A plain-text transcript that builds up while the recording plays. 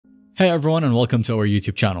Hey everyone and welcome to our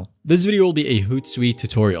YouTube channel. This video will be a Hootsuite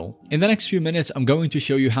tutorial. In the next few minutes, I'm going to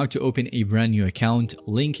show you how to open a brand new account,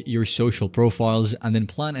 link your social profiles, and then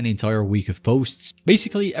plan an entire week of posts.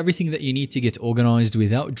 Basically everything that you need to get organized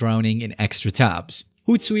without drowning in extra tabs.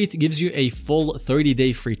 Hootsuite gives you a full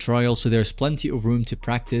 30-day free trial, so there's plenty of room to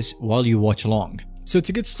practice while you watch along. So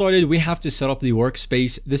to get started, we have to set up the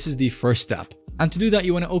workspace. This is the first step. And to do that,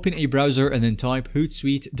 you want to open a browser and then type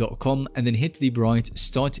hootsuite.com and then hit the bright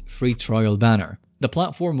Start Free Trial banner. The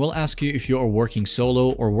platform will ask you if you are working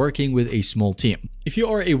solo or working with a small team. If you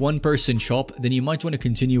are a one-person shop, then you might want to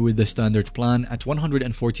continue with the standard plan at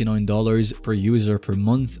 $149 per user per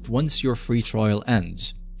month once your free trial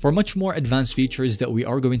ends. For much more advanced features that we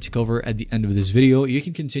are going to cover at the end of this video, you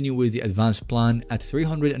can continue with the advanced plan at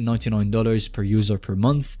 $399 per user per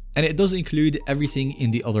month. And it does include everything in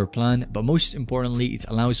the other plan, but most importantly, it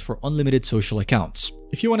allows for unlimited social accounts.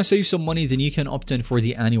 If you want to save some money, then you can opt in for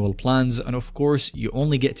the annual plans, and of course, you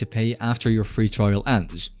only get to pay after your free trial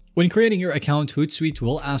ends. When creating your account, Hootsuite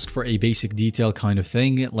will ask for a basic detail kind of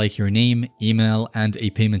thing, like your name, email, and a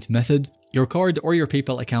payment method. Your card or your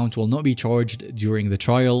PayPal account will not be charged during the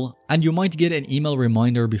trial, and you might get an email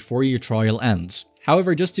reminder before your trial ends.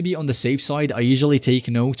 However, just to be on the safe side, I usually take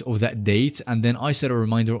note of that date and then I set a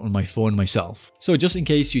reminder on my phone myself. So just in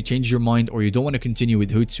case you change your mind or you don't want to continue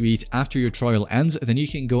with Hootsuite after your trial ends, then you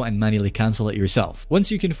can go and manually cancel it yourself.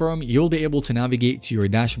 Once you confirm, you'll be able to navigate to your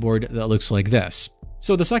dashboard that looks like this.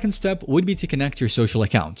 So the second step would be to connect your social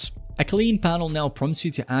accounts. A clean panel now prompts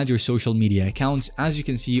you to add your social media accounts, as you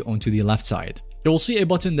can see onto the left side. You will see a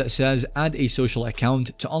button that says add a social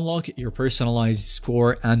account to unlock your personalized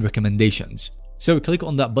score and recommendations. So click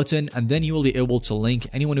on that button and then you will be able to link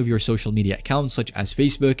any one of your social media accounts such as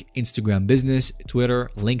Facebook, Instagram Business, Twitter,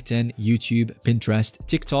 LinkedIn, YouTube, Pinterest,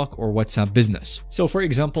 TikTok, or WhatsApp Business. So for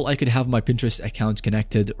example, I could have my Pinterest account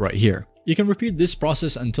connected right here. You can repeat this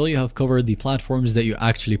process until you have covered the platforms that you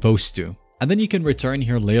actually post to. And then you can return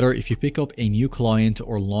here later if you pick up a new client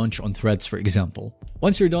or launch on Threads, for example.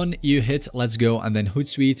 Once you're done, you hit Let's Go and then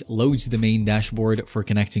Hootsuite loads the main dashboard for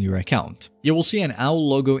connecting your account. You will see an owl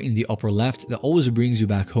logo in the upper left that always brings you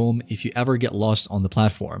back home if you ever get lost on the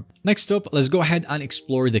platform. Next up, let's go ahead and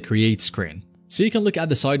explore the Create screen. So you can look at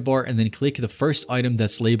the sidebar and then click the first item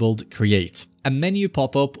that's labeled Create. A menu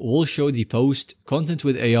pop-up will show the post, content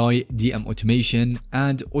with AI, DM automation,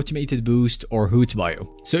 and automated boost or Hoot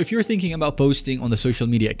bio. So if you're thinking about posting on the social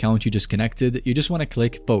media account you just connected, you just want to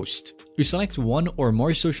click Post. You select one or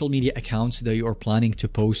more social media accounts that you are planning to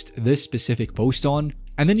post this specific post on,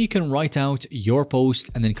 and then you can write out your post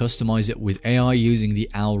and then customize it with AI using the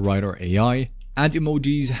Owl Writer AI. Add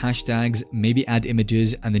emojis, hashtags, maybe add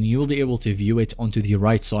images, and then you will be able to view it onto the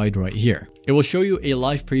right side right here. It will show you a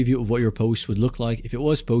live preview of what your post would look like if it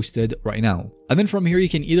was posted right now. And then from here, you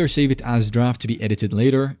can either save it as draft to be edited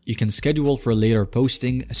later, you can schedule for later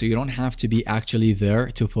posting so you don't have to be actually there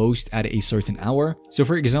to post at a certain hour. So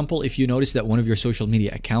for example, if you notice that one of your social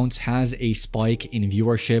media accounts has a spike in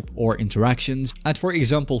viewership or interactions at, for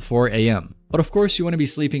example, 4 AM. But of course, you want to be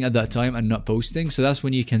sleeping at that time and not posting, so that's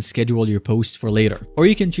when you can schedule your post for later. Or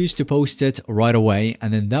you can choose to post it right away,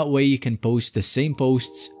 and then that way you can post the same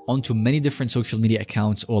posts onto many different social media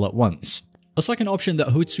accounts all at once. The second option that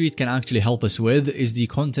Hootsuite can actually help us with is the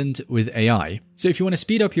content with AI. So if you want to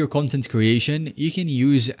speed up your content creation, you can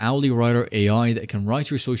use Owl Writer AI that can write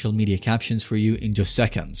your social media captions for you in just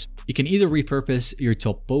seconds. You can either repurpose your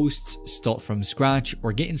top posts, start from scratch,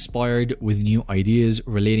 or get inspired with new ideas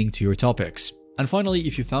relating to your topics. And finally,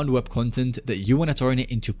 if you found web content that you want to turn it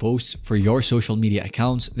into posts for your social media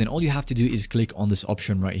accounts, then all you have to do is click on this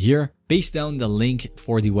option right here, paste down the link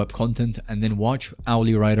for the web content, and then watch Owl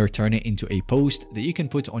Writer turn it into a post that you can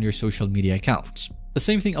put on your social media accounts. The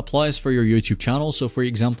same thing applies for your YouTube channel. So for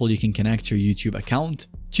example, you can connect your YouTube account,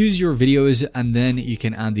 choose your videos, and then you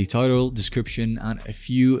can add the title, description, and a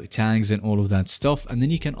few tags and all of that stuff, and then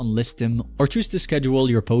you can unlist them or choose to schedule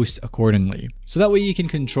your posts accordingly. So that way you can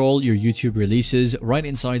control your YouTube releases right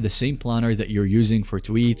inside the same planner that you're using for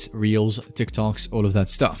tweets, reels, TikToks, all of that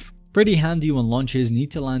stuff. Pretty handy when launches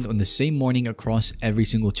need to land on the same morning across every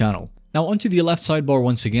single channel. Now onto the left sidebar,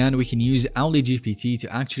 once again, we can use GPT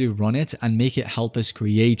to actually run it and make it help us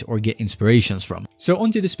create or get inspirations from. So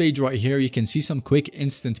onto this page right here, you can see some quick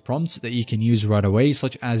instant prompts that you can use right away,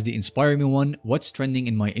 such as the Inspire Me one, what's trending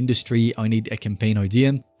in my industry, I need a campaign idea,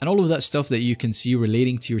 and all of that stuff that you can see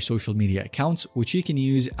relating to your social media accounts, which you can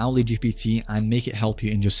use GPT and make it help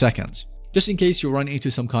you in just seconds, just in case you run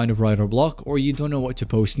into some kind of writer block or you don't know what to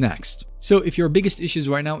post next. So if your biggest issues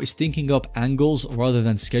right now is thinking up angles rather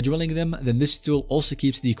than scheduling them, then this tool also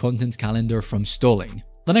keeps the content calendar from stalling.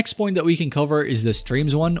 The next point that we can cover is the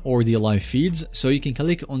streams one, or the live feeds. So you can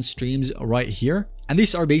click on streams right here. And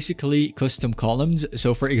these are basically custom columns.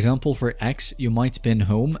 So for example, for X, you might pin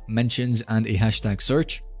home, mentions, and a hashtag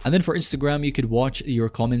search. And then for Instagram, you could watch your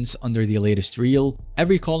comments under the latest reel.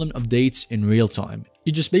 Every column updates in real time.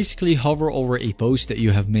 You just basically hover over a post that you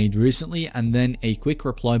have made recently, and then a quick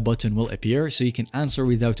reply button will appear so you can answer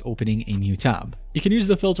without opening a new tab. You can use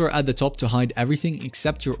the filter at the top to hide everything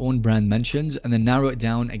except your own brand mentions, and then narrow it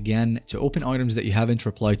down again to open items that you haven't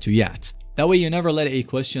replied to yet. That way you never let a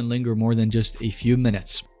question linger more than just a few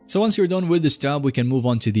minutes. So once you're done with this tab, we can move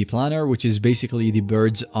on to the planner, which is basically the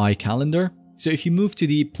bird's eye calendar. So if you move to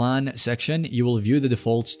the plan section, you will view the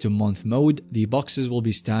defaults to month mode. The boxes will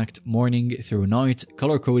be stacked morning through night,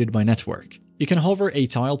 color coded by network. You can hover a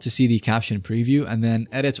tile to see the caption preview and then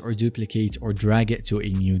edit or duplicate or drag it to a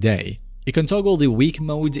new day. You can toggle the week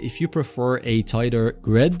mode if you prefer a tighter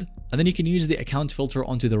grid. And then you can use the account filter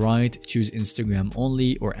onto the right, choose Instagram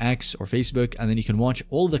only or X or Facebook, and then you can watch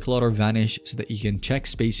all the clutter vanish so that you can check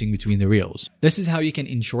spacing between the reels. This is how you can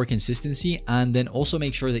ensure consistency and then also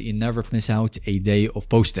make sure that you never miss out a day of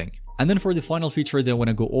posting. And then for the final feature that I want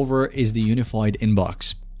to go over is the unified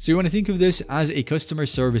inbox. So you want to think of this as a customer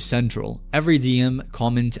service central. Every DM,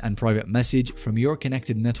 comment, and private message from your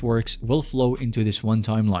connected networks will flow into this one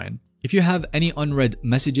timeline. If you have any unread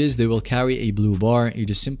messages, they will carry a blue bar. You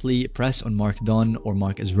just simply press on mark done or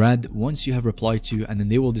mark as read once you have replied to, and then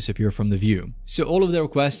they will disappear from the view. So all of the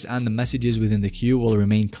requests and the messages within the queue will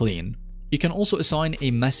remain clean. You can also assign a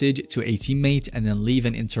message to a teammate and then leave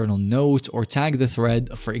an internal note or tag the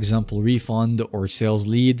thread, for example, refund or sales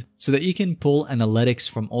lead, so that you can pull analytics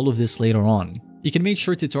from all of this later on. You can make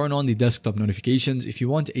sure to turn on the desktop notifications if you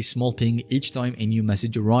want a small ping each time a new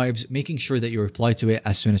message arrives, making sure that you reply to it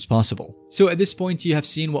as soon as possible. So at this point, you have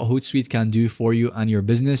seen what Hootsuite can do for you and your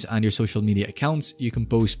business and your social media accounts. You can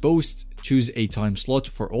post posts, choose a time slot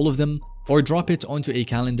for all of them, or drop it onto a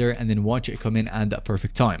calendar and then watch it come in at that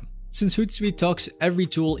perfect time. Since Hootsuite tucks every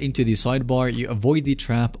tool into the sidebar, you avoid the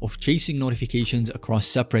trap of chasing notifications across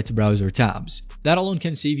separate browser tabs. That alone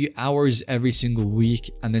can save you hours every single week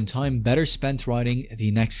and then time better spent writing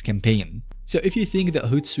the next campaign. So if you think that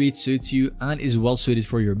Hootsuite suits you and is well suited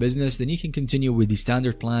for your business, then you can continue with the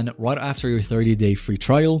standard plan right after your 30-day free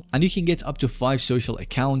trial, and you can get up to 5 social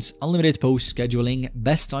accounts, unlimited post scheduling,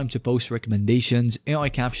 best time to post recommendations, AI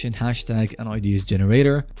caption, hashtag and ideas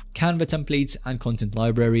generator, Canva templates and content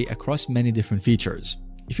library across many different features.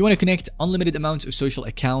 If you want to connect unlimited amounts of social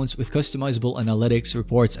accounts with customizable analytics,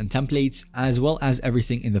 reports, and templates, as well as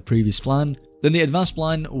everything in the previous plan, then the advanced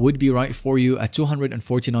plan would be right for you at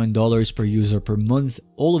 $249 per user per month,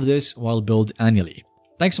 all of this while billed annually.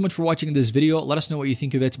 Thanks so much for watching this video. Let us know what you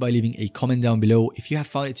think of it by leaving a comment down below. If you have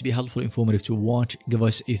found it to be helpful and informative to watch, give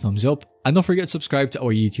us a thumbs up. And don't forget to subscribe to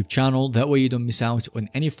our YouTube channel, that way you don't miss out on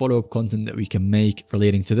any follow-up content that we can make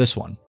relating to this one.